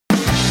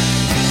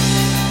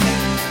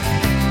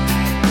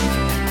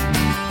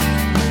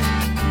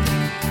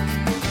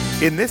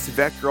In this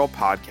VETgirl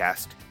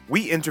podcast,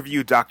 we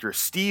interview Dr.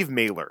 Steve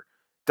Mehler.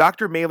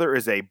 Dr. Mehler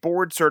is a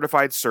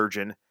board-certified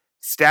surgeon,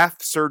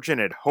 staff surgeon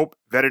at Hope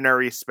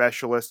Veterinary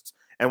Specialists,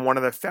 and one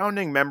of the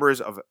founding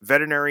members of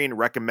Veterinarian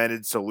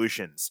Recommended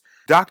Solutions.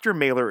 Dr.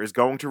 Mehler is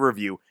going to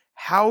review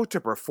how to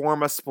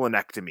perform a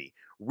splenectomy,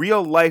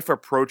 real-life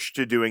approach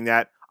to doing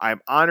that. I'm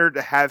honored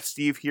to have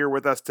Steve here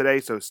with us today.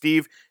 So,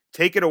 Steve,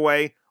 take it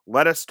away.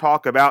 Let us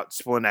talk about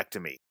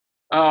splenectomy.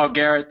 Oh,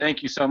 Garrett,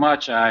 thank you so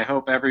much. I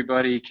hope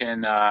everybody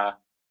can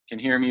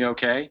hear me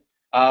okay.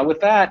 With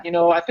that,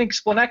 I think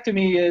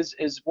splenectomy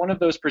is one of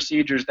those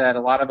procedures that a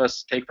lot of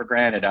us take for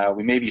granted.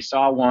 We maybe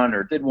saw one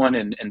or did one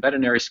in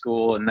veterinary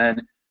school, and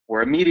then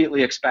we're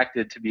immediately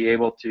expected to be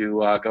able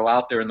to go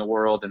out there in the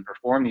world and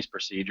perform these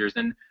procedures.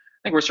 And I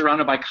think we're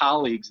surrounded by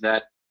colleagues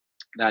that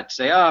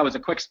say, oh, it was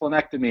a quick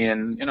splenectomy,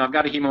 and I've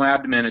got a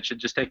hemoabdomen. It should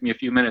just take me a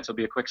few minutes. It'll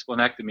be a quick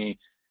splenectomy.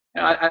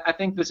 I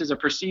think this is a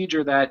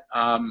procedure that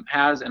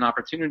has an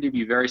opportunity to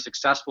be very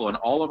successful in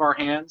all of our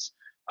hands,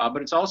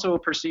 but it's also a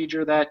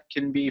procedure that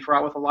can be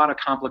fraught with a lot of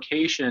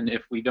complication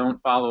if we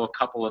don't follow a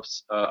couple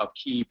of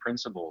key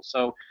principles.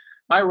 So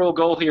my real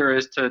goal here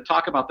is to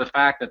talk about the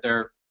fact that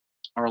there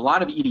are a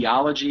lot of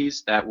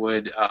etiologies that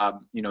would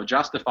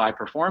justify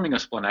performing a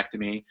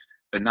splenectomy: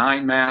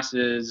 benign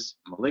masses,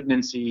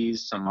 malignancies,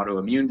 some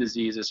autoimmune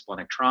diseases,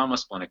 splenic trauma,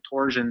 splenic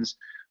torsions.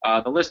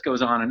 The list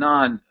goes on and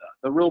on.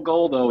 The real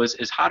goal, though,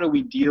 is how do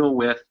we deal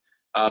with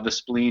the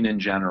spleen in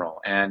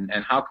general, and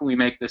how can we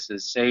make this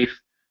as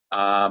safe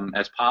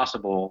as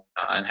possible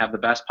and have the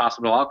best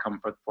possible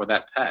outcome for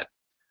that pet.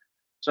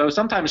 So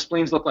sometimes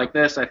spleens look like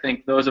this. I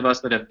think those of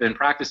us that have been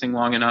practicing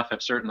long enough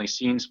have certainly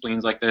seen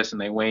spleens like this, and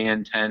they weigh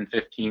in 10,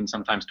 15,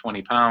 sometimes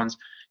 20 pounds.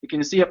 You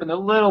can see up in the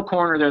little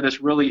corner there, this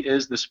really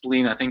is the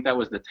spleen. I think that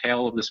was the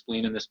tail of the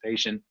spleen in this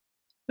patient.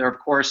 They're, of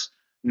course,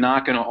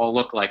 not going to all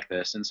look like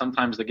this. And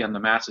sometimes, again, the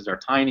masses are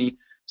tiny.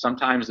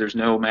 Sometimes there's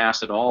no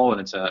mass at all, and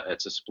it's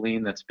a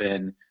spleen that's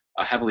been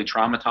heavily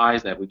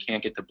traumatized that we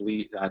can't get the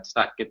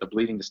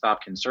bleeding to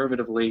stop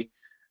conservatively.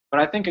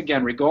 But I think,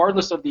 again,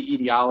 regardless of the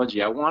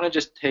etiology, I want to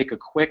just take a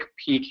quick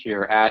peek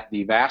here at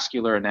the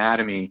vascular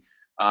anatomy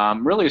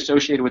really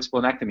associated with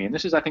splenectomy. And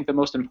this is, I think, the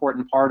most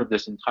important part of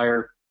this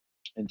entire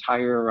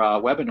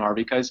webinar,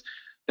 because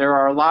there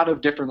are a lot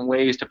of different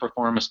ways to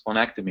perform a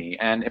splenectomy.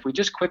 And if we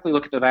just quickly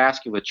look at the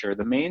vasculature,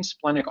 the main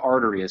splenic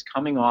artery is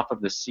coming off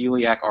of the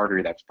celiac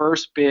artery, that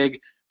first big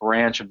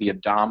branch of the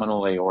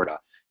abdominal aorta.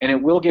 And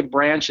it will give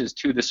branches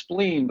to the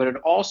spleen, but it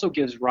also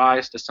gives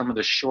rise to some of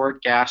the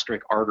short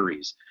gastric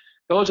arteries.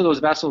 Those are those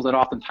vessels that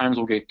oftentimes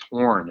will get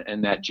torn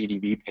in that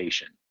GDV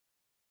patient.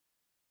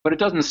 But it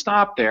doesn't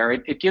stop there.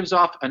 It gives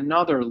off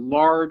another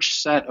large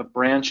set of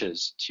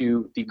branches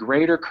to the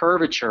greater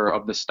curvature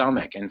of the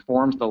stomach and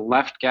forms the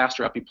left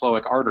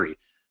gastroepiploic artery.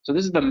 So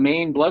this is the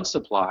main blood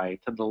supply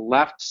to the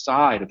left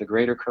side of the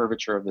greater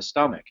curvature of the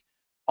stomach.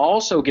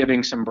 Also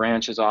giving some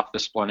branches off the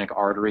splenic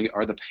artery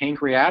are the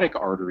pancreatic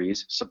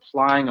arteries,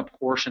 supplying a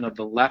portion of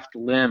the left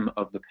limb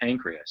of the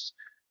pancreas.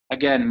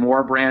 Again,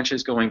 more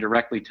branches going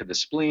directly to the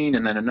spleen,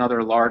 and then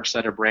another large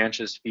set of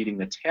branches feeding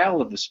the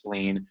tail of the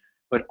spleen,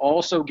 but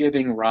also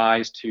giving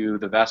rise to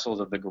the vessels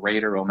of the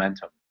greater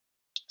omentum.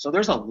 So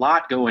there's a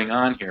lot going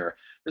on here.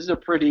 This is a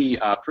pretty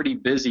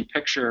busy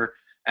picture,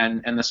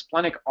 and the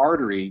splenic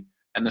artery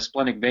and the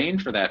splenic vein,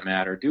 for that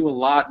matter, do a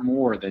lot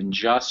more than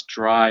just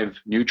drive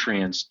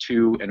nutrients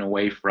to and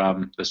away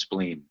from the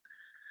spleen.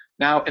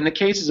 Now, in the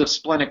cases of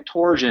splenic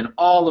torsion,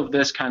 all of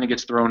this kind of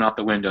gets thrown out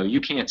the window.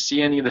 You can't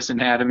see any of this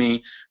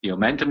anatomy. The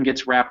omentum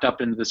gets wrapped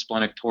up into the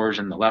splenic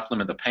torsion. The left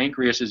limb of the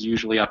pancreas is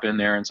usually up in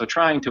there. And so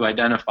trying to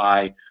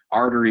identify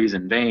arteries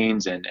and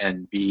veins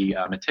and be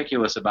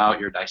meticulous about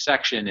your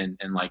dissection and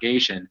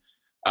ligation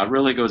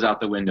really goes out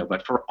the window.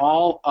 But for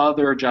all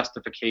other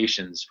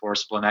justifications for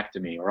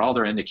splenectomy or all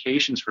other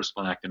indications for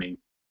splenectomy,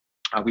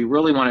 we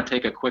really want to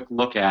take a quick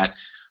look at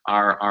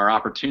our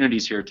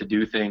opportunities here to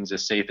do things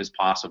as safe as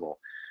possible.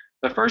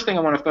 The first thing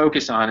I want to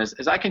focus on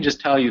is I can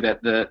just tell you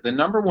that the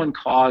number one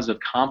cause of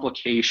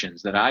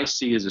complications that I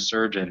see as a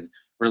surgeon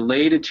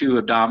related to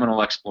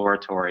abdominal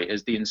exploratory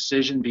is the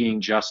incision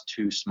being just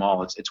too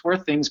small. It's where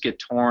things get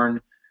torn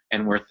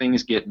and where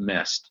things get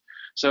missed.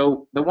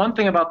 So the one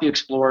thing about the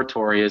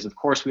exploratory is, of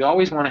course, we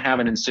always want to have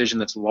an incision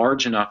that's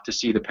large enough to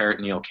see the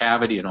peritoneal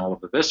cavity and all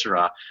of the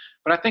viscera.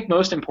 But I think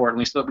most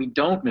importantly, so that we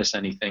don't miss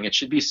anything, it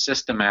should be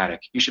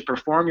systematic. You should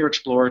perform your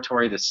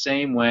exploratory the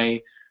same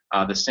way,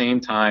 the same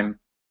time,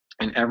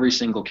 in every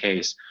single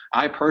case.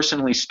 I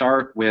personally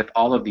start with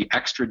all of the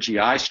extra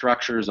GI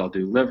structures. I'll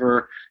do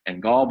liver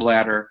and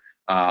gallbladder.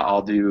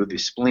 I'll do the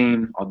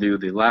spleen. I'll do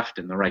the left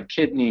and the right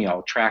kidney.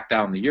 I'll track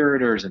down the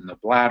ureters and the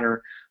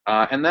bladder.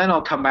 And then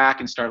I'll come back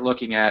and start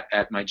looking at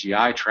my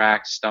GI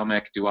tract,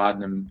 stomach,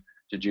 duodenum,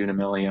 jejunum,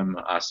 ileum,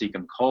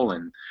 cecum,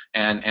 colon,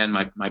 and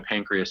my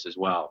pancreas as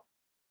well.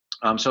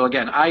 So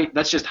again,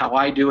 that's just how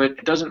I do it.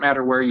 It doesn't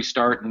matter where you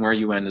start and where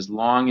you end, as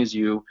long as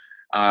you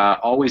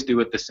always do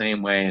it the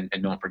same way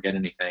and don't forget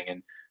anything.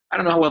 And I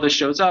don't know how well this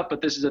shows up,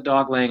 but this is a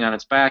dog laying on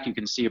its back. You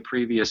can see a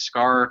previous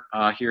scar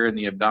here in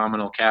the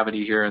abdominal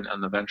cavity here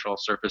on the ventral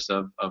surface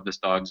of this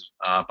dog's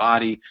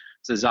body.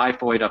 It's a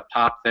xiphoid up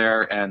top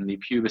there and the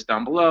pubis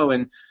down below.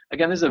 And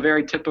again, this is a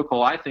very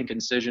typical, I think,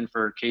 incision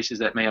for cases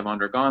that may have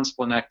undergone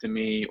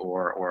splenectomy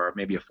or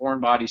maybe a foreign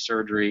body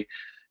surgery.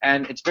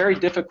 And it's very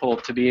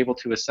difficult to be able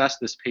to assess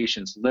this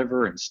patient's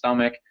liver and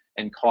stomach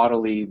and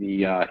caudally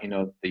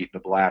the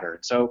bladder.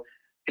 So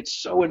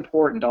it's so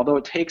important, although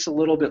it takes a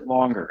little bit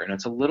longer and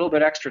it's a little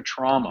bit extra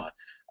trauma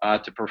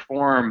to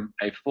perform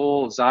a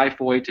full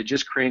xiphoid to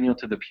just cranial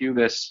to the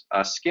pubis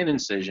skin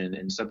incision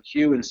and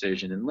sub-Q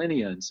incision and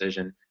linea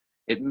incision.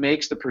 It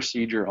makes the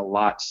procedure a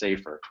lot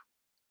safer.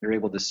 You're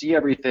able to see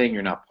everything,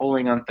 you're not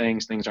pulling on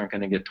things, things aren't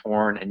going to get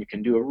torn, and you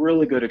can do a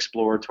really good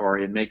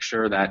exploratory and make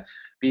sure that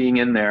being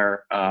in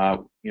there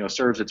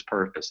serves its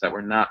purpose, that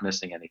we're not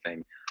missing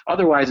anything.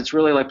 Otherwise, it's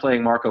really like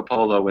playing Marco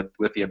Polo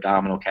with the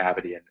abdominal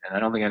cavity, and I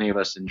don't think any of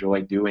us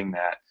enjoy doing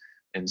that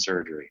in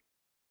surgery.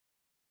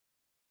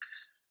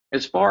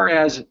 As far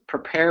as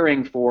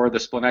preparing for the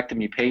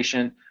splenectomy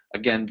patient,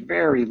 again,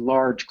 very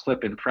large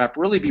clip and prep.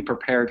 Really be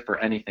prepared for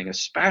anything,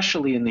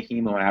 especially in the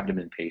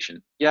hemoabdomen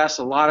patient. Yes,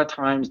 a lot of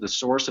times the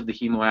source of the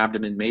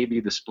hemoabdomen may be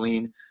the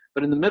spleen,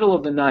 but in the middle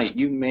of the night,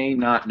 you may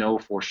not know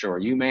for sure.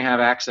 You may have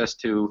access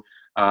to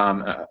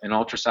an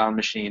ultrasound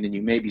machine and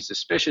you may be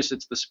suspicious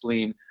it's the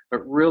spleen,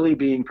 but really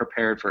being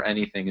prepared for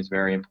anything is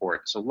very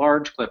important. So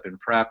large clip and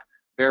prep,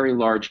 very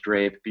large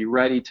drape, be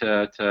ready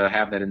to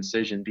have that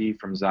incision be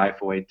from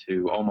xiphoid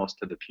to almost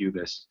to the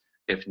pubis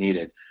if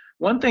needed.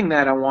 One thing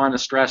that I want to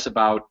stress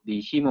about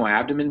the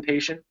hemoabdomen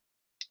patient,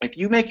 if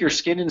you make your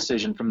skin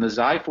incision from the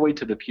xiphoid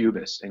to the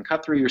pubis and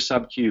cut through your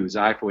sub-Q,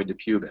 xiphoid to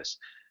pubis,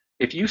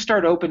 if you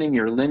start opening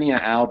your linea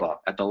alba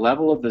at the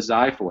level of the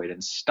xiphoid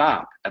and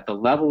stop at the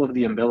level of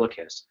the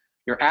umbilicus,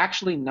 you're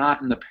actually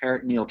not in the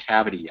peritoneal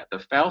cavity yet.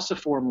 The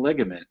falciform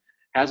ligament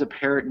has a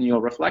peritoneal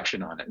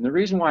reflection on it. And the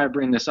reason why I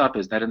bring this up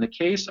is that in the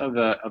case of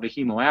a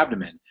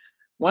hemoabdomen,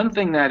 one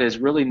thing that is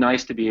really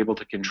nice to be able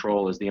to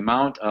control is the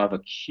amount of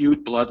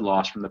acute blood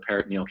loss from the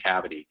peritoneal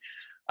cavity.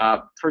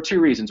 For two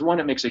reasons. One,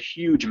 it makes a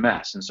huge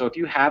mess. And so if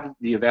you have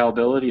the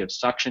availability of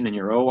suction in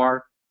your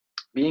OR,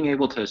 being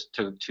able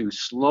to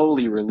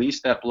slowly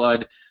release that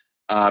blood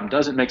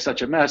doesn't make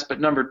such a mess.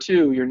 But number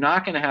two, you're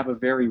not going to have a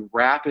very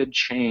rapid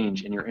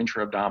change in your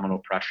intra-abdominal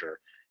pressure.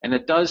 And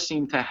it does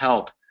seem to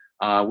help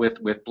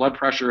with blood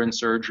pressure in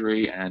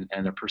surgery and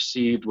a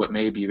perceived what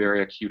may be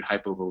very acute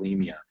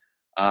hypovolemia.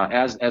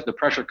 As the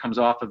pressure comes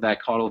off of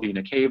that caudal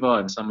vena cava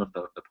and some of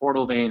the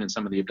portal vein and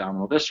some of the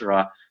abdominal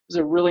viscera, this is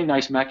a really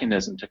nice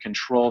mechanism to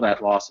control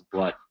that loss of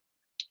blood.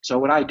 So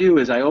what I do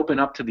is I open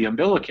up to the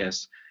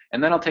umbilicus,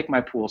 and then I'll take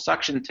my pool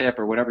suction tip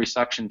or whatever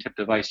suction tip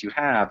device you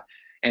have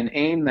and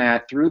aim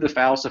that through the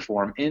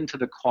falciform into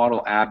the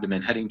caudal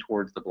abdomen heading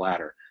towards the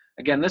bladder.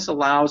 Again, this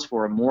allows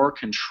for a more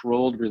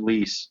controlled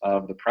release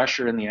of the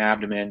pressure in the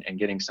abdomen and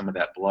getting some of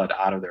that blood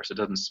out of there so it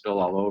doesn't spill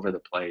all over the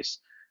place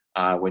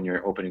when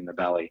you're opening the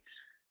belly.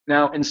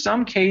 Now, in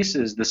some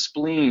cases, the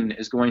spleen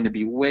is going to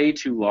be way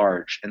too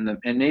large and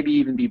maybe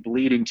even be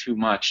bleeding too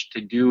much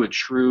to do a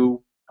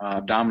true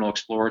abdominal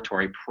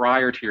exploratory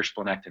prior to your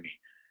splenectomy.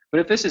 But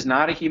if this is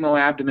not a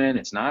hemoabdomen,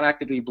 it's not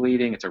actively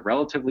bleeding, it's a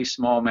relatively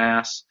small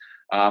mass,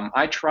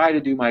 I try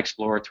to do my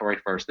exploratory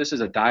first. This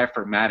is a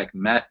diaphragmatic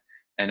met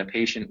and a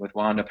patient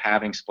wound up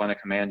having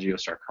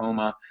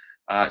splenomeningiosarcoma.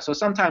 So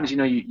sometimes,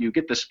 you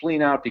get the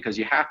spleen out because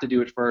you have to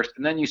do it first,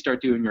 and then you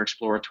start doing your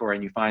exploratory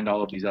and you find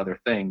all of these other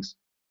things.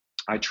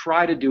 I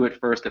try to do it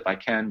first if I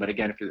can, but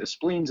again, if the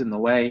spleen's in the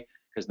way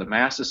because the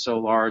mass is so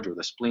large or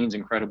the spleen's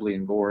incredibly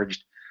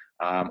engorged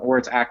or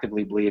it's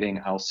actively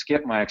bleeding, I'll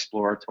skip my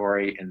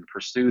exploratory and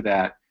pursue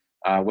that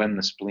when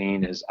the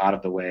spleen is out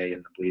of the way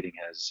and the bleeding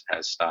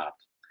has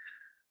stopped.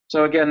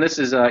 So again, this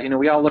is,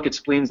 we all look at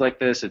spleens like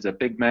this. It's a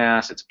big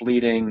mass. It's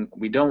bleeding.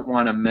 We don't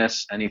want to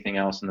miss anything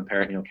else in the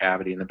peritoneal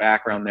cavity. In the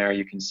background there,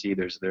 you can see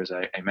there's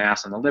a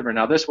mass on the liver.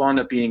 Now, this wound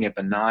up being a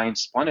benign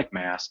splenic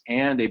mass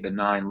and a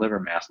benign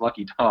liver mass.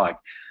 Lucky dog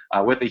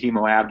with a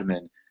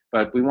hemoabdomen.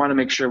 But we want to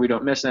make sure we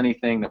don't miss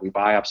anything, that we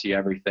biopsy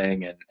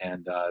everything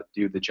and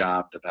do the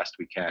job the best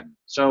we can.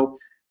 So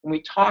when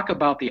we talk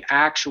about the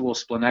actual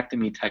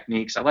splenectomy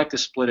techniques, I like to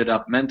split it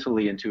up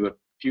mentally into a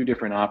few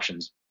different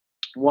options.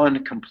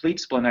 One,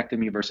 complete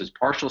splenectomy versus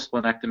partial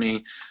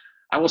splenectomy.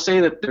 I will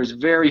say that there's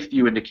very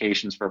few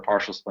indications for a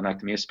partial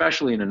splenectomy,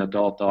 especially in an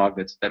adult dog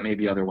that may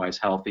be otherwise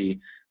healthy.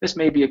 This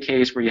may be a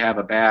case where you have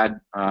a bad,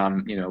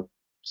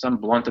 some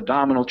blunt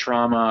abdominal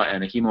trauma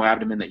and a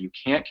hemoabdomen that you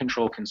can't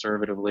control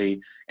conservatively,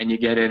 and you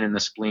get in and the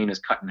spleen is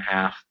cut in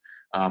half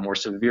or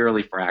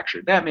severely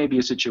fractured. That may be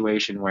a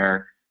situation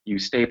where you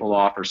staple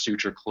off or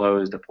suture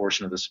closed a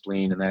portion of the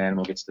spleen and that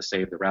animal gets to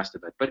save the rest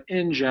of it. But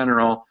in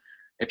general,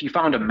 if you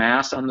found a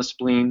mass on the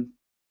spleen,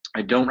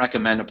 I don't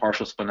recommend a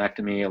partial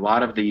splenectomy. A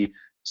lot of the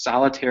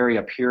solitary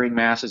appearing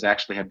masses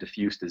actually have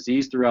diffuse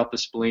disease throughout the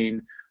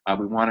spleen.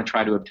 We want to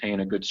try to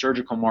obtain a good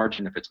surgical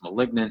margin if it's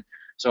malignant.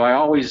 So I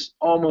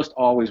almost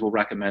always will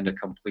recommend a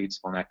complete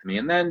splenectomy.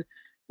 And then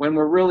When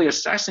we're really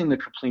assessing the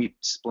complete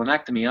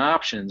splenectomy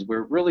options,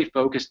 we're really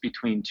focused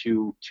between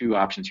two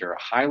options here,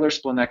 a hilar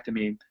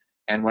splenectomy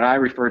and what I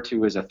refer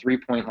to as a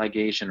 3-point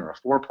ligation or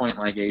a 4-point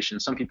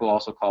ligation. Some people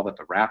also call it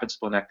the rapid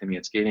splenectomy.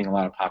 It's gaining a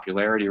lot of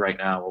popularity right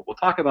now. We'll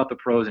talk about the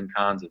pros and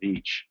cons of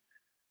each.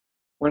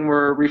 When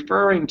we're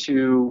referring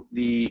to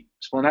the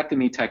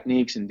splenectomy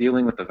techniques and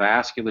dealing with the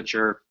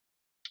vasculature,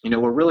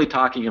 we're really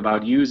talking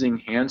about using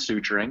hand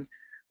suturing,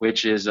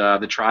 which is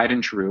the tried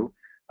and true,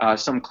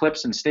 some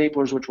clips and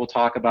staplers, which we'll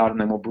talk about, and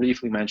then we'll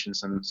briefly mention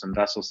some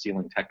vessel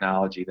sealing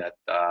technology that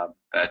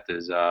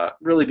has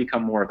really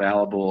become more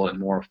available and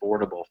more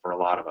affordable for a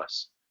lot of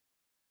us.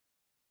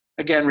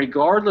 Again,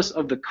 regardless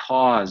of the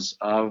cause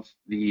of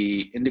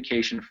the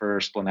indication for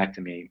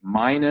splenectomy,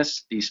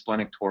 minus the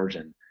splenic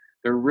torsion,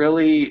 there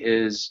really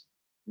is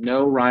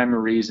no rhyme or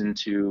reason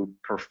to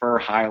prefer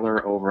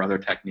hilar over other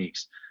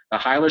techniques. The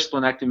hilar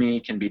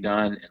splenectomy can be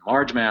done in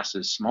large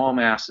masses, small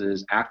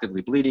masses,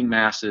 actively bleeding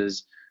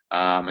masses,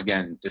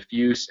 again,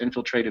 diffuse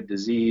infiltrative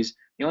disease.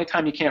 The only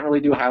time you can't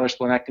really do a hilar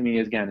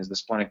splenectomy is the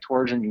splenic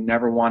torsion. You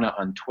never want to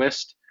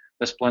untwist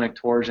the splenic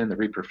torsion. The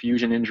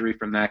reperfusion injury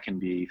from that can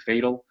be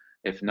fatal,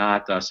 if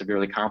not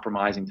severely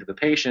compromising to the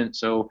patient.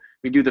 So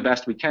we do the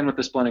best we can with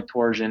the splenic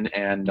torsion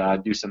and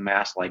do some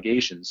mass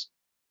ligations.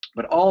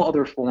 But all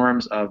other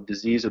forms of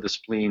disease of the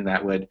spleen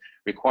that would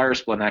require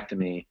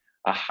splenectomy,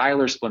 a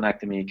hilar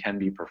splenectomy can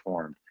be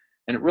performed.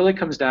 And it really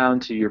comes down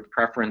to your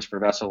preference for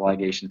vessel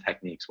ligation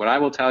techniques. What I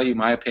will tell you,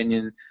 my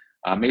opinion,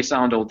 may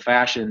sound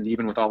old-fashioned,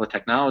 even with all the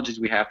technologies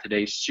we have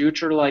today,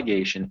 suture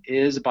ligation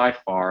is by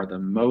far the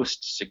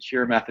most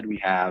secure method we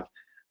have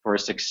for a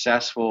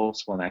successful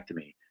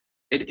splenectomy.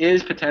 It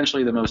is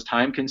potentially the most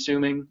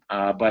time-consuming,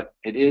 but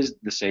it is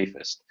the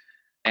safest.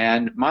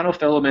 And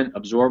monofilament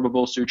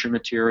absorbable suture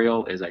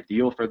material is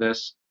ideal for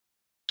this,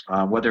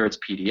 whether it's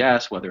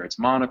PDS, whether it's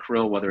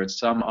monocryl, whether it's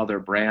some other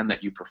brand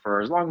that you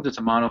prefer, as long as it's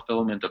a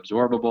monofilament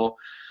absorbable.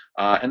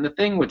 And the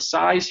thing with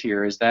size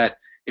here is that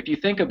if you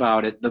think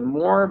about it, the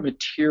more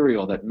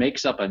material that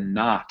makes up a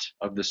knot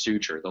of the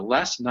suture, the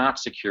less knot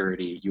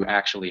security you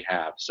actually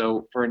have.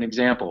 So for an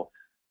example,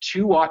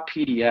 2-aught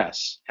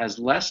PDS has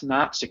less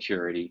knot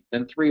security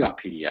than 3-aught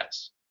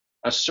PDS.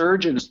 A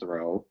surgeon's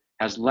throw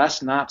has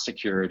less knot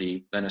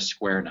security than a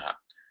square knot.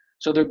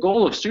 So the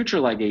goal of suture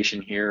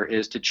ligation here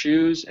is to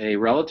choose a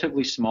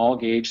relatively small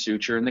gauge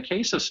suture. In the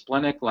case of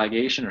splenic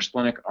ligation or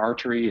splenic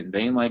artery and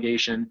vein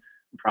ligation,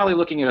 I'm probably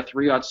looking at a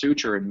 3-aught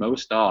suture in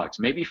most dogs,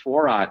 maybe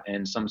 4-aught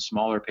in some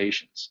smaller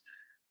patients.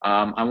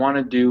 I want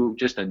to do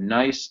just a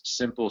nice,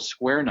 simple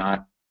square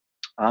knot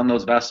on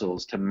those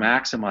vessels to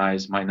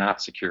maximize my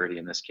knot security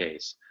in this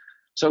case.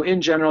 So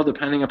in general,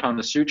 depending upon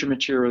the suture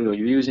material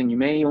you're using, you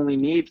may only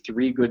need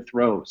 3 good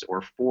throws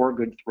or 4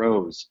 good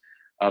throws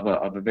of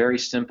a very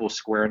simple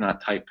square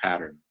knot type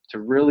pattern to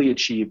really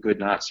achieve good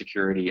knot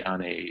security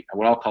on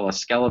what I'll call a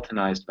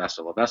skeletonized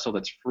vessel, a vessel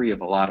that's free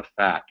of a lot of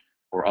fat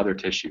or other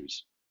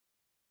tissues.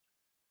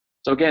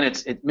 So again,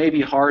 it may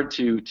be hard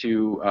to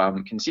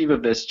conceive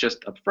of this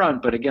just up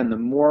front, but again, the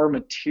more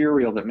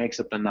material that makes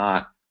up the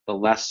knot, the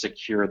less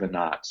secure the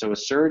knot. So a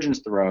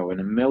surgeon's throw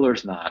and a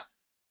miller's knot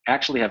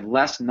actually have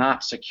less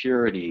knot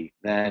security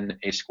than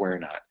a square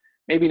knot.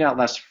 Maybe not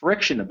less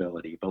friction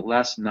ability, but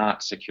less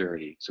knot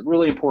security. So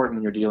really important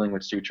when you're dealing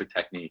with suture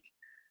technique.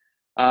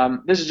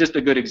 This is just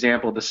a good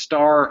example. The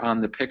star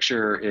on the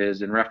picture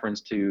is in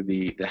reference to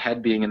the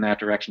head being in that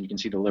direction. You can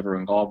see the liver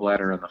and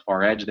gallbladder on the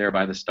far edge there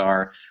by the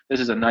star. This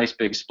is a nice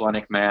big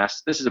splenic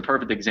mass. This is a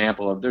perfect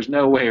example of there's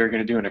no way you're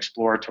going to do an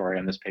exploratory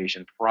on this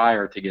patient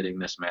prior to getting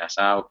this mass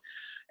out.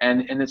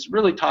 And it's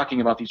really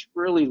talking about these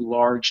really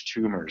large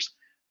tumors.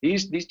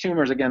 These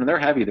tumors, again, they're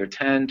heavy. They're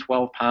 10,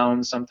 12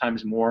 pounds,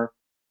 sometimes more.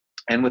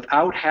 And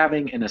without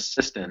having an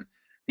assistant,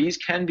 these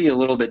can be a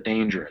little bit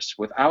dangerous.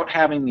 Without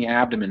having the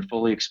abdomen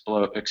fully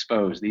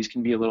exposed, these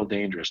can be a little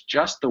dangerous.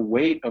 Just the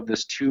weight of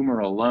this tumor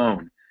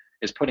alone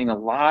is putting a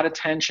lot of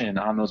tension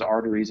on those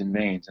arteries and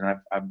veins. And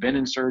I've been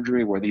in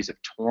surgery where these have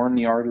torn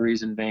the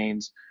arteries and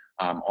veins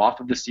off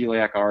of the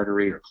celiac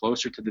artery or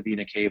closer to the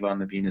vena cava on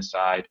the venous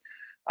side.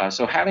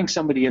 So having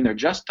somebody in there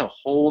just to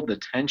hold the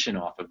tension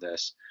off of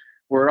this.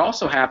 Where it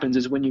also happens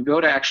is when you go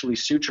to actually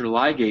suture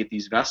ligate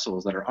these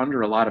vessels that are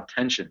under a lot of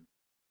tension,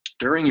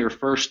 during your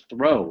first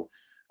throw,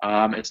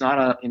 it's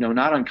not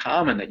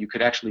uncommon that you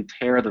could actually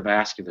tear the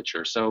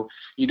vasculature. So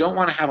you don't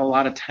want to have a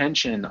lot of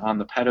tension on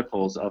the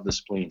pedicles of the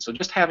spleen. So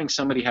just having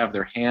somebody have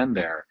their hand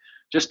there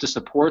just to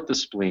support the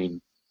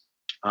spleen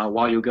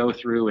while you go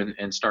through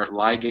and start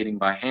ligating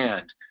by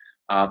hand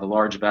the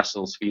large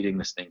vessels feeding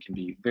this thing can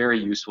be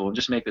very useful and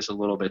just make this a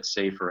little bit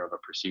safer of a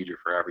procedure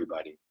for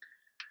everybody.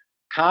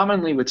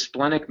 Commonly with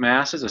splenic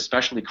masses,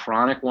 especially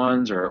chronic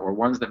ones or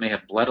ones that may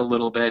have bled a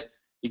little bit,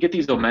 you get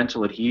these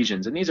omental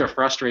adhesions, and these are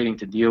frustrating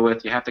to deal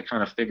with. You have to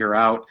kind of figure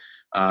out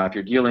if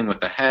you're dealing with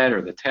the head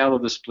or the tail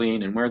of the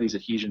spleen and where these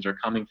adhesions are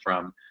coming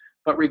from.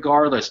 But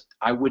regardless,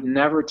 I would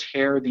never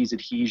tear these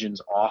adhesions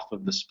off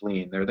of the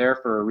spleen. They're there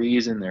for a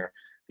reason.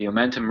 The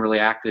omentum really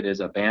acted as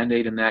a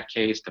Band-Aid in that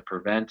case to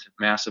prevent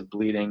massive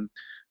bleeding.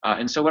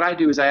 And so what I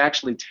do is I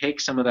actually take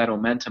some of that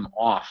omentum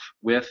off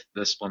with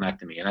the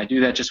splenectomy, and I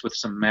do that just with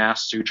some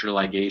mass suture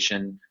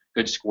ligation.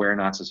 Good square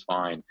knots is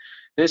fine.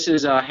 This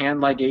is a hand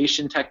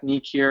ligation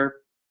technique here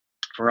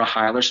for a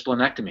hilar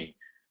splenectomy.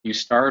 You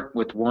start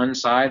with one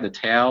side, the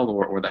tail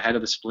or the head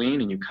of the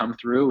spleen, and you come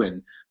through,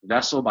 and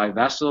vessel by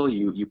vessel,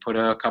 you put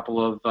a couple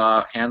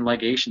of hand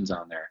ligations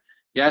on there.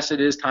 Yes,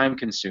 it is time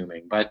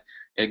consuming, but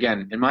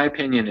again, in my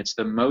opinion, it's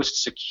the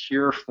most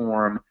secure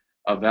form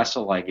of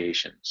vessel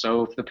ligation.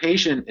 So if the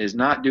patient is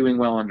not doing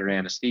well under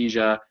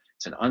anesthesia,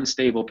 it's an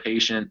unstable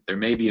patient, there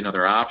may be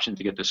another option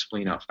to get the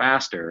spleen out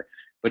faster.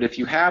 But if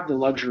you have the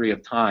luxury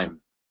of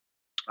time,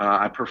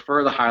 I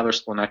prefer the hilar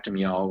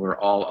splenectomy over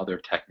all other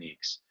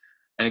techniques.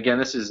 And again,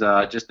 this is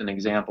just an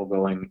example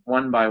going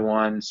one by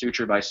one,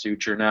 suture by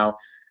suture. Now,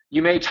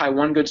 you may tie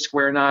one good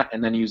square knot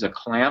and then use a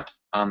clamp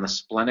on the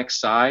splenic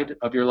side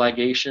of your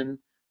ligation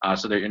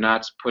so that you're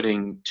not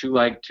putting two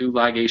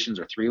ligations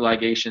or three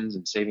ligations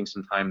and saving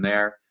some time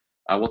there.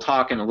 We'll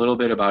talk in a little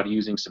bit about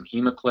using some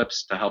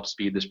hemoclips to help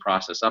speed this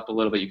process up a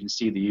little bit. You can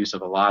see the use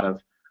of a lot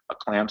of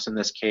clamps in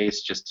this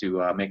case just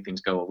to make things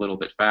go a little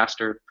bit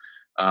faster.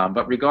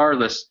 But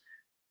regardless,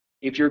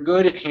 if you're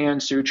good at hand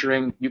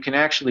suturing, you can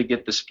actually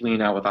get the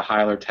spleen out with a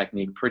hilar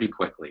technique pretty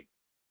quickly.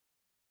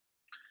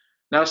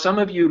 Now, some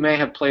of you may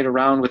have played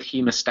around with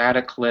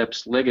hemostatic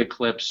clips, Liga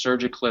clips,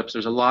 Surgiclips.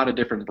 There's a lot of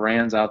different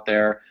brands out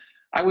there.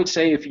 I would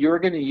say if you're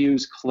going to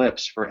use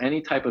clips for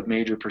any type of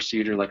major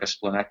procedure like a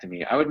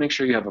splenectomy, I would make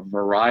sure you have a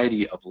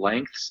variety of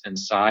lengths and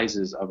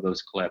sizes of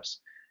those clips.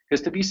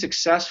 Because to be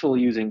successful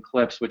using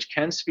clips, which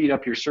can speed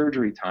up your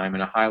surgery time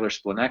in a hilar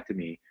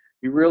splenectomy,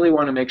 you really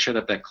want to make sure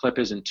that that clip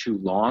isn't too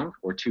long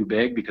or too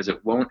big, because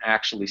it won't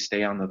actually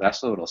stay on the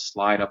vessel. It'll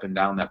slide up and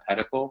down that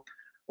pedicle.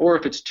 Or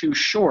if it's too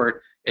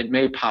short, it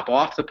may pop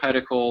off the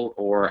pedicle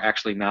or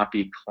actually not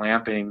be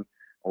clamping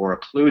or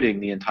occluding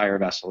the entire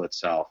vessel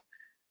itself.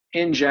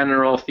 In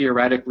general,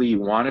 theoretically, you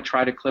want to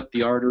try to clip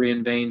the artery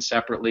and vein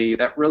separately.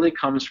 That really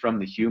comes from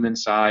the human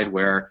side,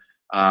 where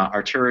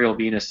arterial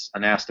venous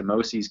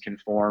anastomoses can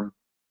form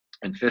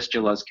and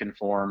fistulas can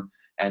form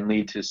and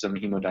lead to some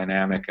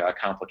hemodynamic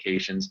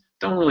complications.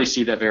 Don't really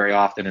see that very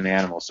often in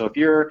animals. So if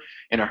you're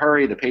in a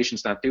hurry, the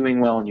patient's not doing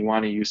well, and you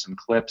want to use some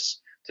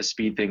clips to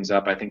speed things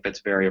up, I think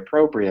that's very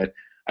appropriate.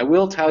 I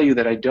will tell you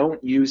that I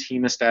don't use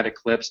hemostatic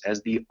clips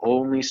as the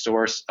only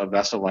source of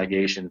vessel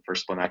ligation for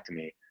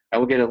splenectomy. I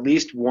will get at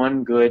least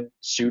one good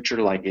suture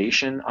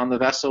ligation on the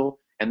vessel,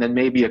 and then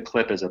maybe a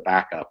clip as a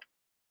backup.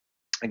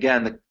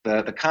 Again,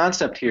 the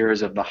concept here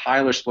is of the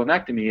hilar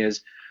splenectomy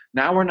is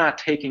now we're not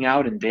taking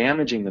out and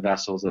damaging the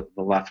vessels of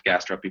the left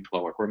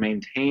gastroepiploic. We're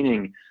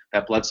maintaining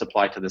that blood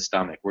supply to the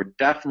stomach. We're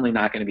definitely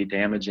not going to be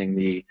damaging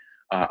the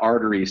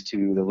arteries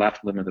to the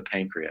left limb of the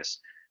pancreas.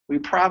 We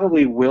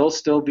probably will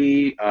still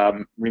be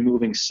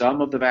removing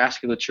some of the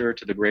vasculature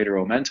to the greater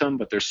omentum,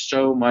 but there's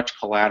so much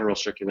collateral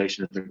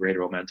circulation to the greater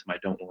omentum, I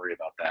don't worry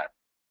about that.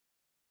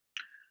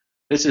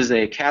 This is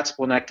a cat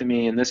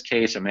splenectomy. In this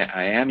case,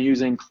 I am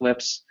using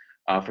clips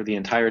for the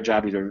entire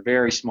job. These are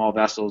very small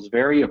vessels,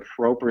 very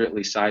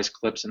appropriately sized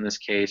clips in this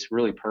case,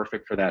 really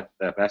perfect for that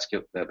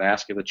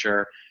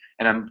vasculature.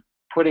 And I'm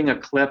putting a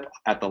clip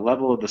at the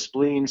level of the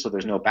spleen so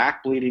there's no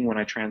back bleeding when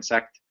I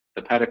transect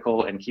the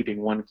pedicle, and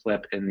keeping one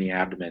clip in the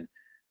abdomen.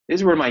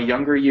 These were my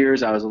younger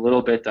years. I was a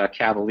little bit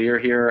cavalier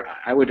here.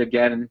 I would,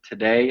 again,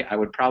 today, I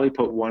would probably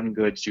put one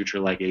good suture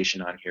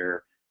ligation on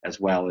here as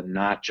well, and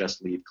not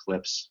just leave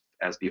clips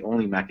as the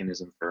only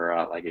mechanism for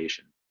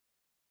ligation.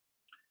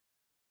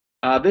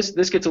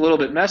 This gets a little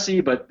bit messy,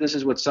 but this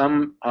is what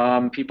some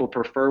people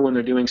prefer when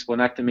they're doing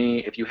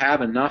splenectomy. If you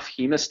have enough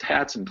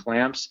hemostats and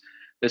clamps,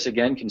 this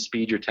again can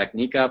speed your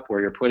technique up, where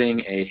you're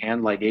putting a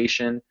hand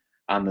ligation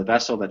on the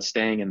vessel that's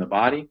staying in the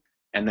body,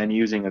 and then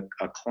using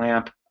a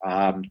clamp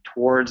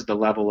towards the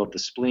level of the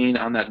spleen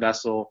on that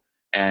vessel,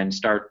 and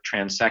start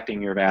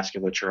transecting your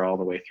vasculature all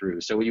the way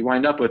through. So what you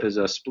wind up with is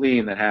a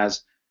spleen that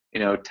has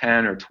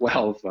 10 or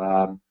 12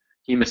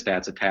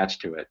 hemostats attached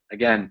to it.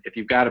 Again, if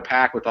you've got a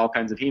pack with all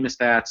kinds of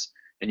hemostats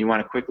and you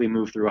want to quickly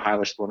move through a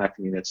hilar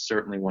splenectomy, that's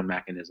certainly one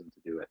mechanism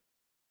to do it.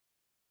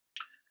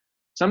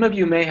 Some of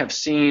you may have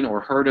seen or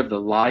heard of the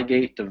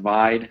ligate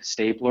divide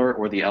stapler,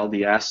 or the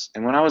LDS.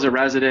 And when I was a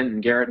resident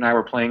and Garrett and I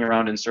were playing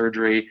around in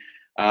surgery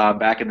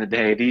back in the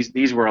day,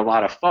 these were a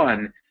lot of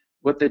fun.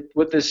 What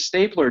this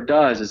stapler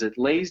does is it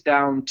lays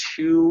down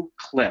two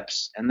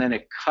clips and then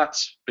it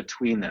cuts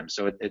between them.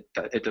 So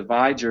it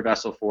divides your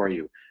vessel for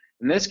you.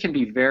 And this can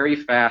be very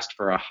fast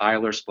for a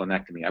hilar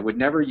splenectomy. I would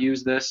never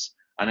use this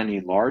on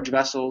any large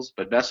vessels,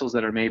 but vessels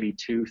that are maybe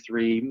 2,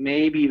 3,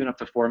 maybe even up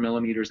to 4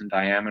 millimeters in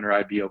diameter,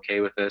 I'd be okay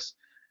with this.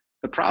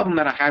 The problem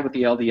that I had with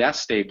the LDS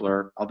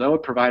stapler, although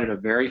it provided a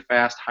very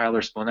fast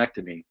hilar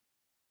splenectomy,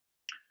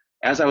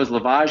 as I was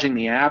lavaging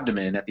the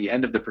abdomen at the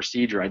end of the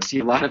procedure, I'd see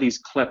a lot of these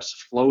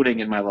clips floating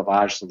in my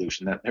lavage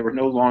solution, that they were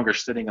no longer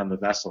sitting on the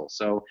vessel.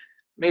 So it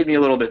made me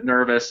a little bit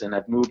nervous, and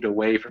I've moved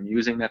away from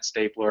using that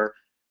stapler.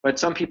 But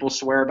some people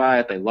swear by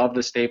it. They love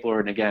the stapler.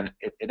 And again,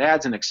 it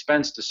adds an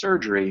expense to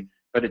surgery,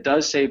 but it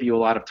does save you a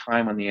lot of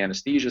time on the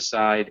anesthesia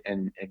side,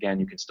 and again,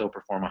 you can still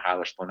perform a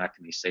hilar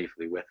splenectomy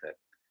safely with it.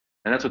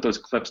 And that's what those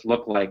clips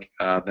look like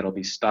that'll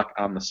be stuck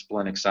on the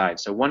splenic side.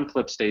 So one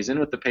clip stays in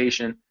with the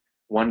patient,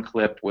 one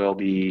clip will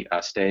be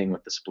staying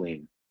with the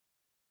spleen.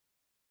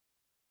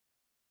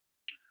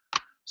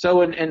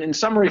 So in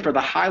summary, for the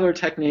hilar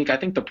technique, I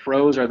think the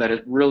pros are that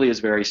it really is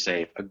very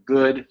safe. A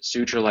good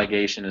suture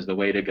ligation is the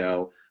way to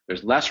go.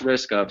 There's less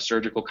risk of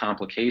surgical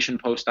complication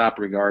post-op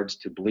regards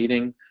to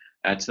bleeding.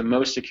 It's the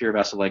most secure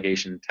vessel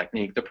ligation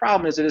technique. The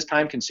problem is it is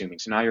time consuming.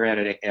 So now you're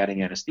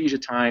adding anesthesia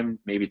time,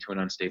 maybe to an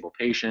unstable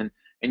patient,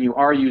 and you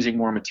are using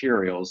more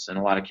materials. In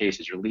a lot of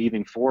cases, you're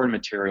leaving foreign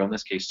material, in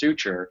this case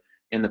suture,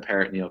 in the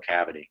peritoneal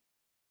cavity.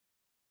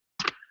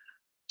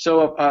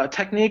 So a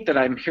technique that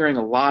I'm hearing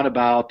a lot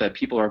about that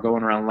people are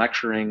going around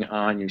lecturing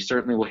on, you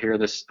certainly will hear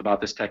about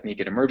this technique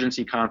at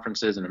emergency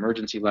conferences and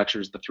emergency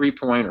lectures, the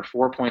 3-point or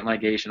 4-point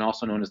ligation,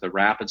 also known as the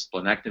rapid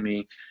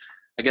splenectomy.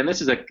 Again,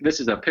 this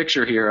is a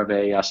picture here of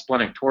a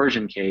splenic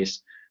torsion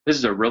case. This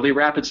is a really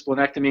rapid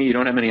splenectomy. You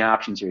don't have many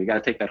options here. You got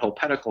to take that whole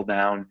pedicle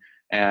down,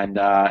 and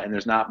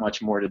there's not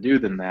much more to do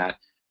than that.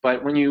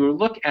 But when you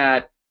look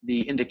at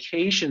the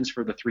indications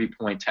for the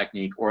 3-point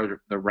technique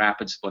or the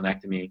rapid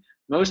splenectomy,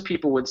 most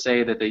people would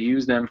say that they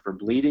use them for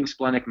bleeding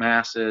splenic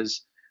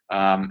masses,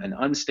 an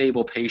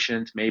unstable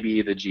patient,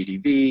 maybe the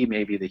GDV,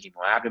 maybe the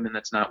hemoabdomen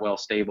that's not well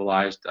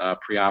stabilized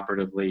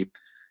preoperatively.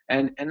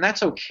 And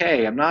that's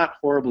okay. I'm not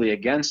horribly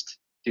against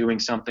doing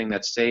something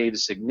that saves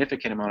a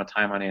significant amount of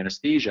time on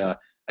anesthesia.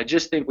 I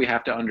just think we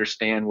have to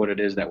understand what it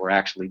is that we're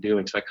actually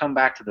doing. So I come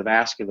back to the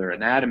vascular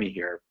anatomy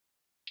here.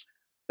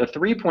 The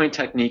 3-point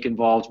technique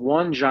involves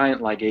one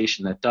giant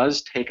ligation that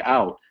does take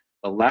out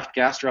the left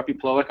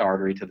gastroepiploic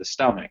artery to the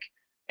stomach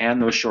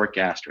and those short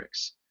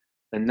gastrics.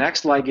 The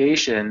next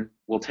ligation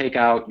will take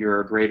out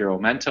your greater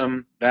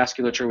omentum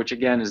vasculature, which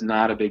again is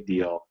not a big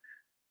deal.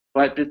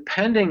 But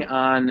depending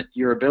on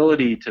your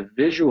ability to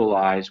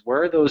visualize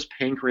where those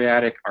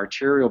pancreatic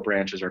arterial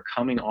branches are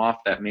coming off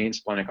that main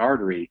splenic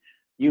artery,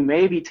 you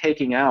may be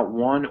taking out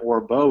one or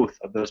both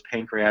of those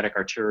pancreatic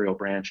arterial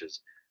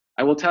branches.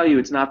 I will tell you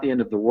it's not the end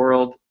of the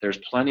world. There's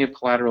plenty of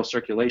collateral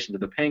circulation to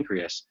the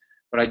pancreas,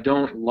 but I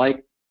don't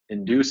like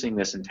inducing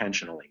this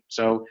intentionally.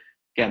 So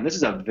again, this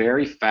is a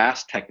very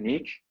fast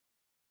technique.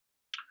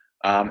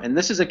 And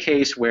this is a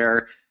case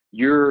where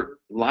you're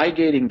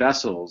ligating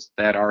vessels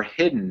that are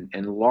hidden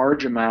in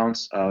large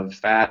amounts of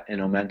fat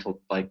and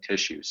omental-like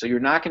tissue. So you're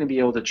not going to be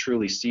able to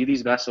truly see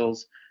these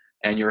vessels,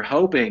 and you're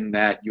hoping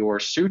that your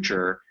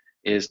suture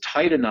is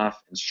tight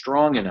enough and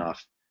strong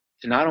enough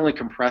to not only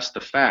compress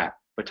the fat,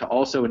 but to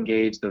also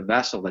engage the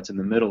vessel that's in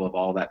the middle of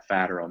all that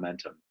fat or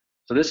omentum.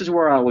 So this is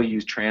where I will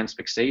use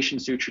transfixation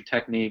suture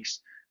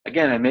techniques.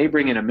 Again, I may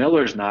bring in a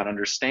Miller's knot,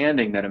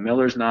 understanding that a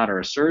Miller's knot or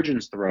a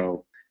surgeon's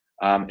throw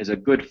is a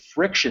good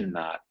friction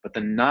knot, but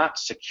the knot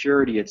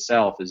security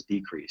itself is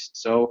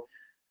decreased. So,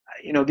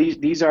 you know,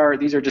 these are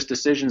just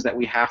decisions that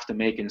we have to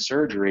make in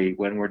surgery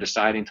when we're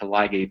deciding to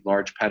ligate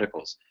large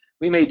pedicles.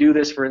 We may do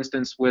this, for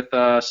instance, with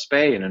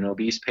SPAY in an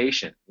obese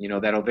patient. You know,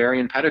 that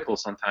ovarian pedicle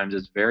sometimes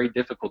is very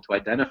difficult to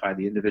identify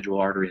the individual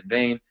artery and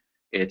vein.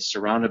 It's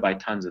surrounded by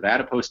tons of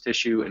adipose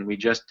tissue, and we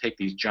just take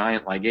these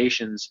giant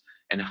ligations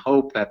and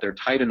hope that they're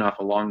tight enough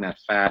along that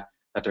fat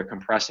that they're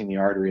compressing the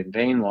artery and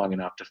vein long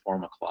enough to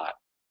form a clot.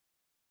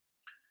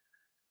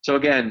 So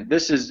again,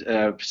 this is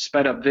a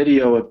sped up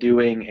video of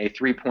doing a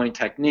 3-point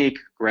technique,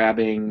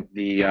 grabbing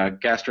the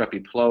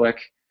gastroepiploic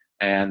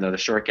and the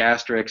short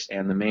gastrics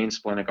and the main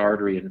splenic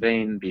artery and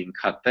vein being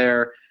cut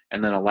there,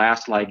 and then a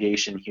last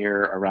ligation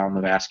here around the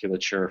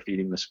vasculature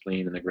feeding the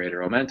spleen and the greater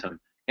omentum.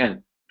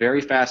 Again,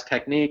 very fast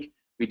technique.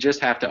 We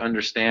just have to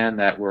understand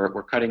that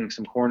we're cutting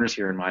some corners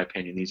here, in my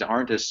opinion. These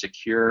aren't as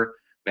secure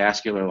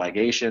vascular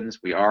ligations.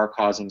 We are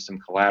causing some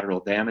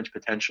collateral damage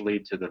potentially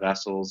to the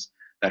vessels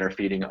that are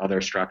feeding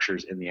other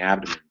structures in the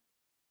abdomen.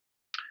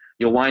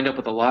 You'll wind up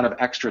with a lot of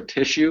extra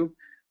tissue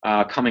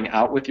coming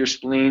out with your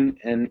spleen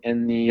in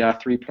the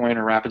 3-point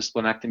or rapid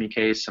splenectomy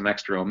case, some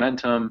extra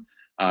omentum,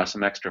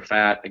 some extra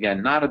fat.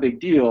 Again, not a big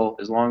deal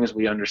as long as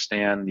we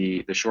understand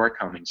the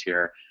shortcomings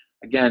here.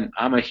 Again,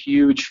 I'm a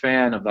huge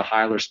fan of the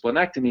hilar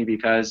splenectomy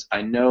because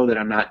I know that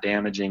I'm not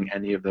damaging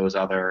any of those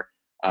other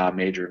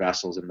major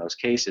vessels in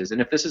most cases.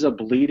 And if this is a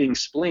bleeding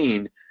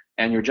spleen,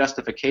 and your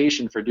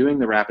justification for doing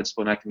the rapid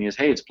splenectomy is,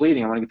 hey, it's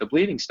bleeding, I want to get the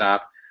bleeding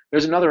stopped,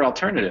 there's another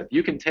alternative.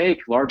 You can take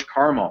large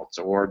Carmalts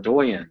or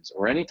Doyens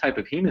or any type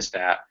of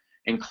hemostat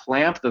and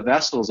clamp the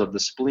vessels of the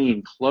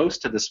spleen close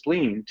to the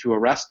spleen to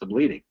arrest the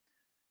bleeding.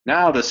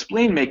 Now, the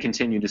spleen may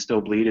continue to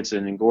still bleed. It's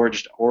an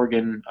engorged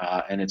organ,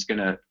 and it's going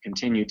to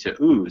continue to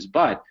ooze,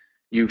 but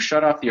you've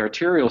shut off the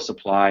arterial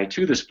supply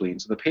to the spleen,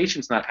 so the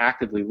patient's not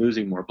actively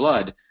losing more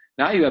blood.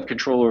 Now you have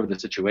control over the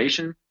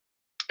situation,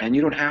 and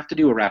you don't have to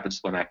do a rapid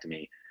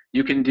splenectomy.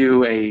 You can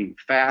do a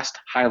fast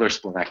hilar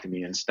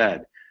splenectomy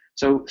instead.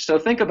 So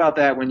think about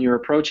that when you're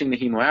approaching the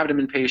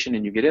hemoabdomen patient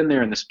and you get in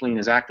there and the spleen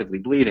is actively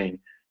bleeding.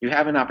 You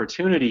have an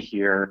opportunity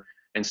here,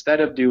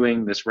 instead of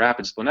doing this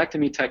rapid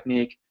splenectomy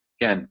technique,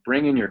 again,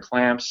 bring in your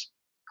clamps,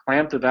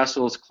 clamp the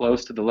vessels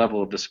close to the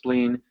level of the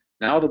spleen,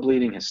 Now the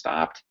bleeding has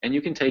stopped, and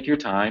you can take your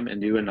time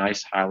and do a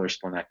nice hilar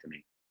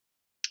splenectomy.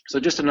 So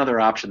just another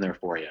option there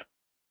for you.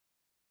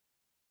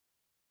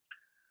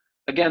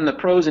 Again, the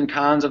pros and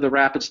cons of the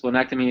rapid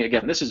splenectomy.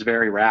 Again, this is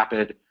very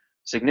rapid,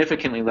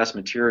 significantly less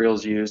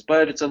materials used,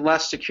 but it's a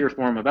less secure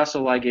form of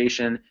vessel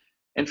ligation.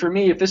 And for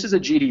me, if this is a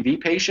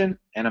GDV patient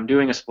and I'm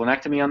doing a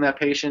splenectomy on that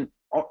patient,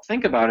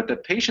 think about it. The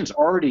patient's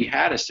already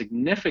had a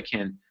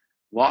significant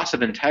loss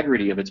of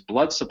integrity of its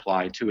blood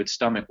supply to its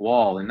stomach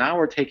wall, and now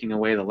we're taking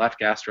away the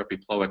left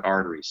gastroepiploic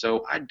artery.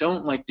 So I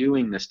don't like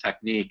doing this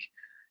technique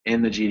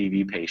in the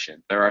GDV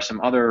patient. There are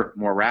some other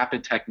more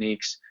rapid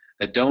techniques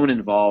that don't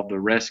involve the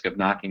risk of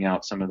knocking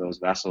out some of those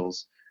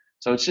vessels.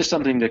 So it's just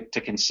something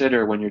to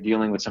consider when you're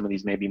dealing with some of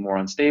these maybe more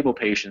unstable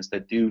patients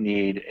that do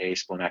need a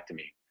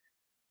splenectomy.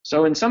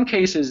 So in some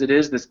cases, it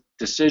is this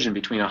decision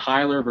between a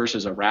hilar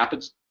versus a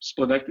rapid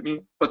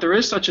splenectomy, but there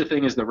is such a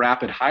thing as the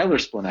rapid hilar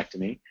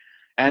splenectomy.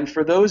 And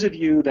for those of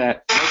you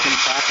that work in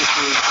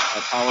practices, I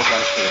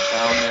apologize for the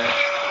sound there.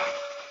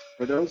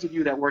 For those of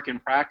you that work in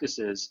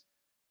practices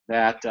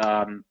that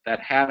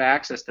have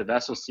access to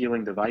vessel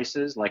sealing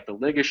devices like the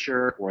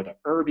ligature or the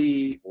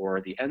Irby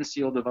or the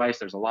N-Seal device,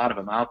 there's a lot of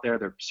them out there.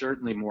 They're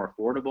certainly more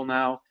affordable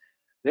now.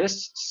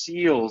 This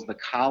seals the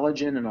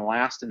collagen and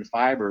elastin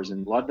fibers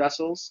in blood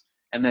vessels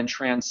and then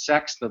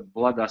transects the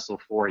blood vessel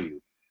for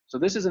you. So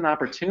this is an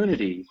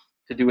opportunity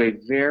to do a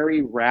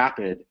very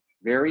rapid,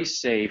 very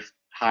safe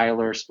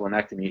hilar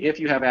splenectomy if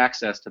you have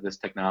access to this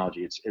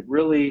technology. It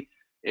really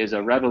is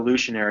a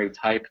revolutionary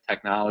type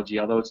technology.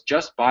 Although it's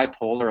just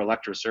bipolar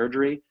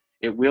electrosurgery,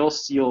 it will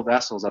seal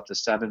vessels up to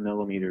 7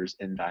 millimeters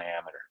in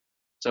diameter.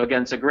 So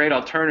again, it's a great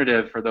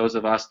alternative for those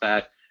of us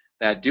that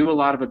do a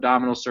lot of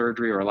abdominal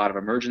surgery or a lot of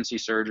emergency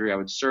surgery. I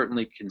would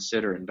certainly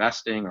consider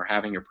investing or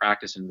having your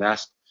practice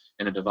invest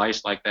in a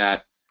device like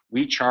that.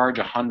 We charge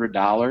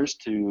 $100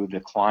 to the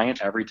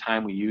client every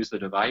time we use the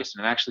device,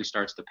 and it actually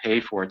starts to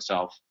pay for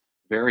itself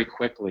very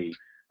quickly.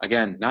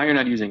 Again, now you're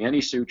not using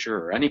any suture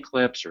or any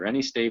clips or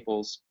any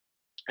staples,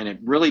 and it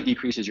really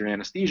decreases your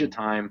anesthesia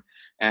time,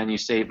 and you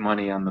save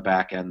money on the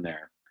back end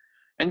there.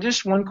 And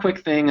just one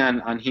quick thing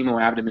on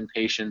hemoabdomen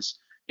patients.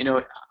 You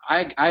know,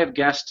 I have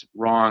guessed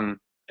wrong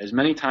as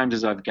many times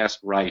as I've guessed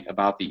right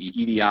about the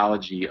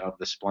etiology of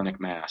the splenic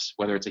mass,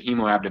 whether it's a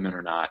hemoabdomen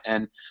or not.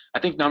 And I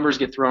think numbers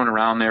get thrown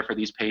around there for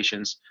these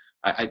patients.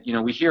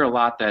 We hear a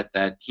lot that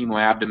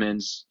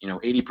hemoabdomens,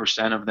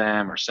 80% of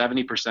them or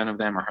 70% of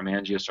them are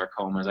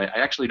hemangiosarcomas. I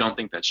actually don't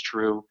think that's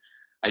true.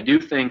 I do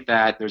think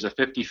that there's a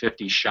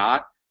 50-50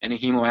 shot in a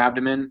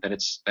hemoabdomen that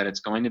it's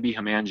going to be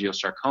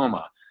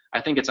hemangiosarcoma. I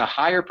think it's a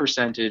higher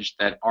percentage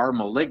that are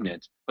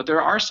malignant, but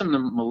there are some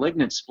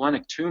malignant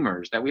splenic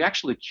tumors that we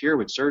actually cure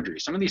with surgery.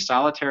 Some of these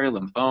solitary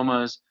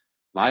lymphomas,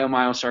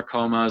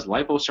 leiomyosarcomas,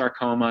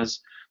 liposarcomas,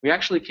 we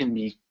actually can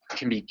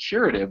be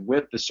curative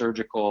with the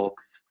surgical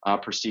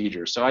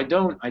procedure. So I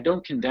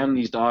don't condemn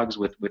these dogs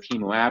with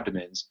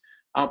hemoabdomens.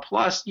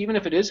 Plus, even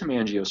if it is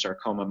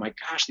hemangiosarcoma, my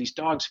gosh, these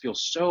dogs feel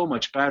so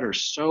much better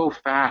so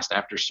fast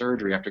after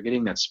surgery, after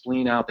getting that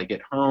spleen out. They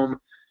get home,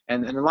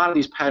 and a lot of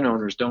these pet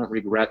owners don't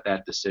regret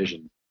that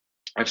decision.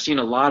 I've seen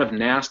a lot of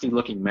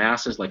nasty-looking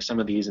masses, like some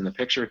of these in the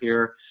picture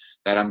here,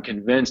 that I'm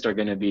convinced are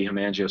going to be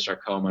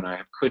hemangiosarcoma, and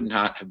I could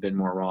not have been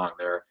more wrong.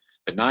 They're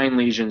benign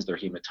lesions, they're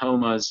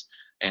hematomas,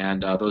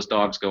 and those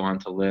dogs go on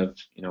to live,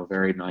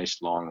 very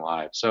nice, long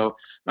lives. So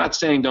I'm not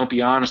saying don't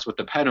be honest with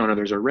the pet owner.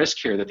 There's a risk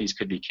here that these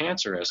could be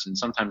cancerous and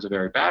sometimes a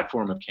very bad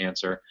form of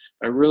cancer.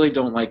 But I really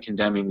don't like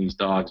condemning these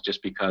dogs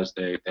just because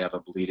they have a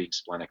bleeding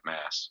splenic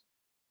mass.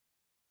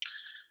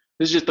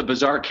 This is just a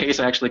bizarre case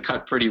I actually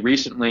cut pretty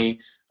recently.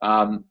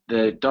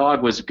 The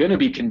dog was going to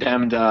be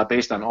condemned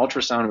based on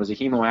ultrasound. It was a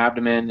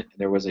hemoabdomen.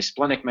 There was a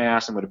splenic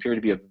mass and what appeared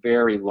to be a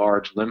very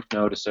large lymph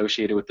node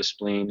associated with the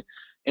spleen.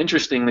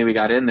 Interestingly, we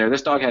got in there.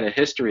 This dog had a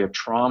history of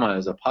trauma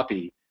as a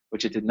puppy,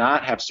 which it did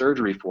not have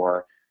surgery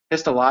for.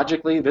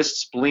 Histologically, this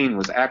spleen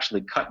was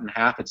actually cut in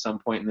half at some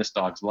point in this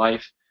dog's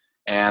life,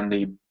 and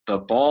the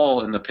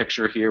ball in the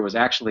picture here was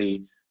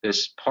actually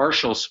this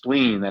partial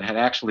spleen that had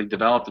actually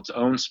developed its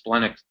own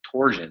splenic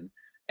torsion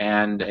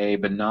and a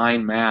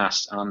benign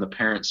mass on the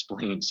parent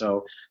spleen.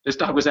 So this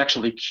dog was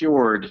actually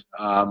cured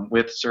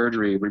with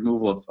surgery,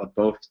 removal of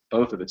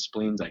both of its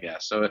spleens, I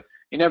guess. So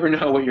you never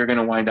know what you're going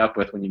to wind up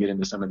with when you get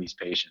into some of these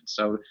patients.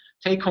 So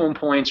take-home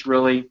points,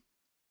 really,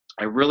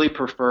 I really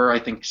prefer, I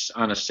think,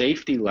 on a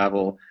safety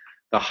level,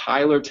 the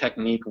hilar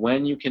technique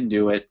when you can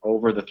do it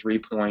over the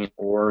 3-point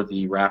or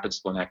the rapid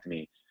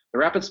splenectomy. The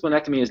rapid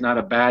splenectomy is not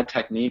a bad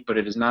technique, but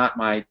it is not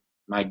my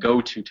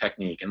go-to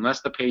technique.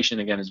 Unless the patient,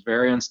 again, is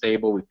very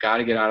unstable, we've got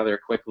to get out of there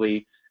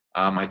quickly.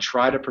 I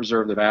try to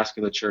preserve the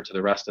vasculature to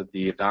the rest of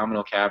the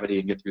abdominal cavity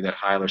and get through that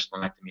hilar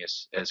splenectomy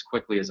as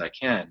quickly as I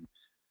can.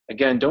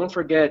 Again, don't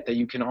forget that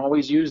you can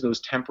always use those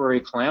temporary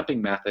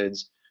clamping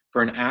methods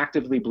for an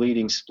actively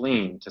bleeding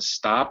spleen to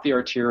stop the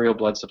arterial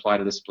blood supply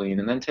to the spleen,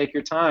 and then take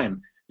your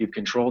time. You've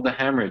controlled the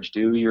hemorrhage.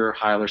 Do your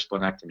hilar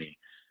splenectomy.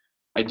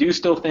 I do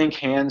still think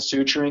hand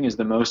suturing is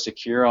the most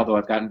secure, although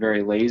I've gotten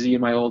very lazy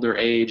in my older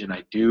age, and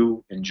I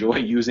do enjoy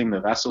using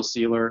the vessel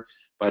sealer.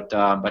 But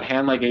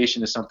hand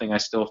ligation is something I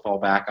still fall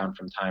back on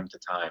from time to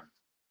time.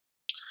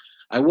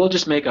 I will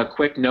just make a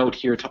quick note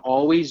here to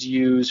always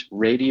use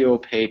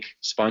radio-opaque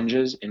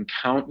sponges and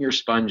count your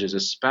sponges,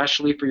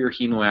 especially for your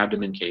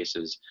hemoabdomen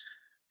cases.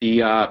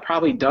 The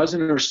probably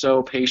dozen or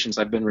so patients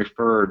I've been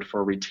referred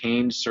for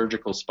retained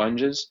surgical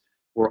sponges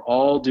were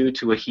all due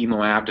to a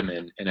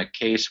hemoabdomen in a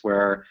case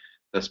where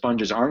the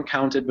sponges aren't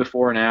counted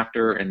before and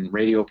after and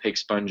radio-opaque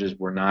sponges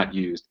were not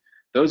used.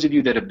 Those of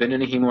you that have been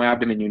in a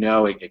hemoabdomen, you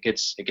know it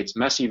gets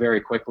messy very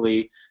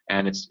quickly,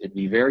 and it'd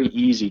be very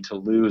easy to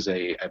lose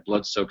a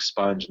blood-soaked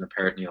sponge in the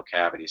peritoneal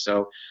cavity.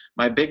 So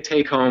my big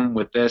take-home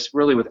with this,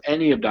 really with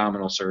any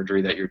abdominal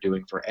surgery that you're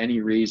doing for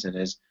any reason,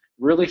 is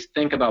really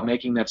think about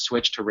making that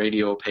switch to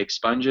radio-opaque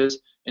sponges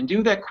and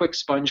do that quick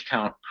sponge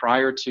count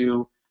prior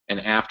to and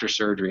after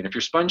surgery. And if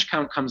your sponge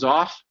count comes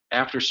off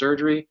after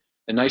surgery,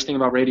 the nice thing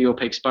about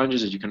radio-opaque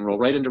sponges is you can roll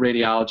right into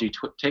radiology,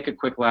 take a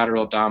quick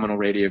lateral abdominal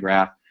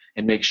radiograph,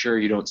 and make sure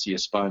you don't see a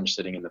sponge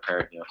sitting in the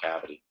peritoneal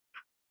cavity.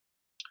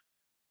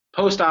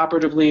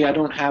 Post-operatively, I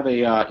don't have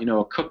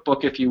a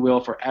cookbook, if you will,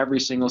 for every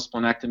single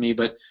splenectomy,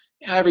 but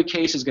every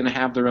case is going to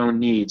have their own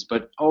needs.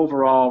 But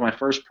overall, my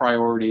first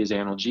priority is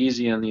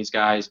analgesia in these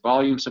guys,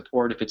 volume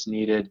support if it's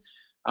needed,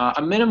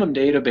 a minimum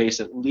database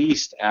at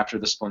least after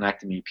the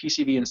splenectomy.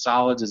 PCV in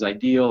solids is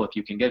ideal. If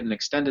you can get an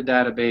extended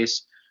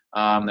database,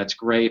 that's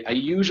great. I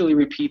usually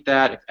repeat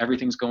that if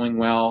everything's going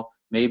well.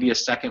 Maybe a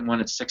second one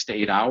at 6 to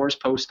 8 hours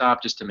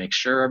post-op just to make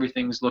sure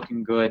everything's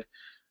looking good.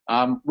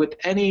 With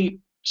any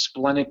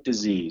splenic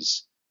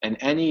disease and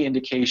any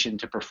indication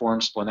to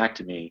perform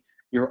splenectomy,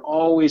 you're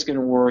always going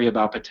to worry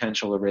about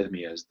potential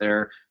arrhythmias.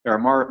 There are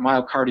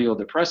myocardial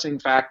depressing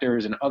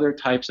factors and other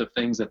types of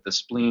things that the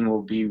spleen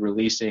will be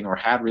releasing or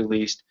had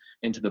released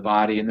into the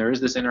body, and there is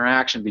this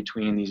interaction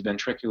between these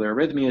ventricular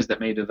arrhythmias that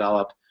may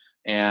develop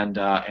and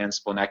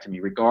splenectomy,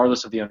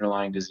 regardless of the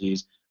underlying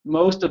disease.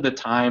 Most of the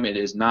time, it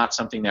is not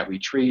something that we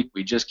treat.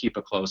 We just keep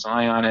a close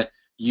eye on it.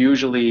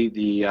 Usually,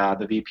 the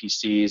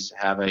VPCs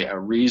have a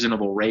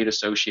reasonable rate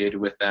associated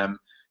with them,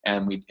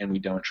 and we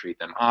don't treat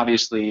them.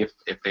 Obviously,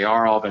 if they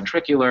are all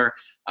ventricular,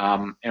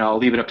 I'll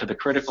leave it up to the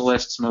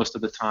criticalists most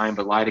of the time,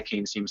 but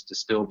lidocaine seems to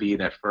still be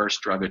that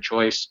first drug of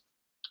choice,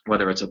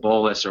 whether it's a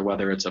bolus or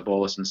whether it's a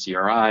bolus and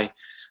CRI.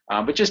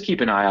 But just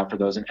keep an eye out for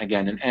those, and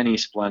again, in any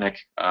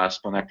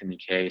splenectomy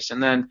case.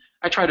 And then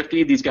I try to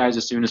feed these guys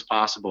as soon as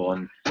possible,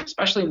 and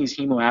especially in these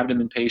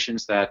hemoabdomen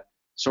patients that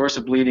source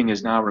of bleeding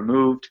is now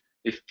removed,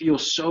 they feel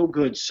so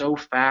good so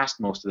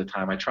fast most of the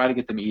time. I try to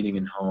get them eating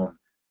in home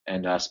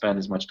and spend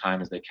as much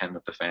time as they can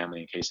with the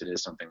family in case it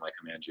is something like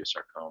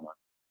hemangiosarcoma.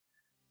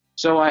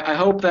 So I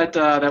hope that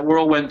that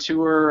whirlwind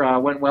tour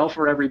went well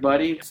for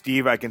everybody.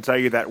 Steve, I can tell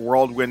you that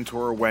whirlwind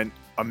tour went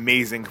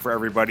amazing for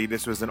everybody.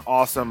 This was an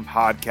awesome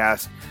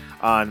podcast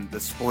on the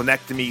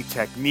splenectomy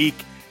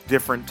technique,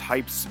 different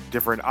types,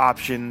 different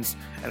options,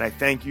 and I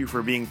thank you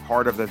for being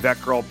part of the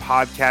VETgirl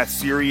podcast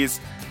series.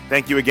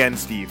 Thank you again,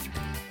 Steve.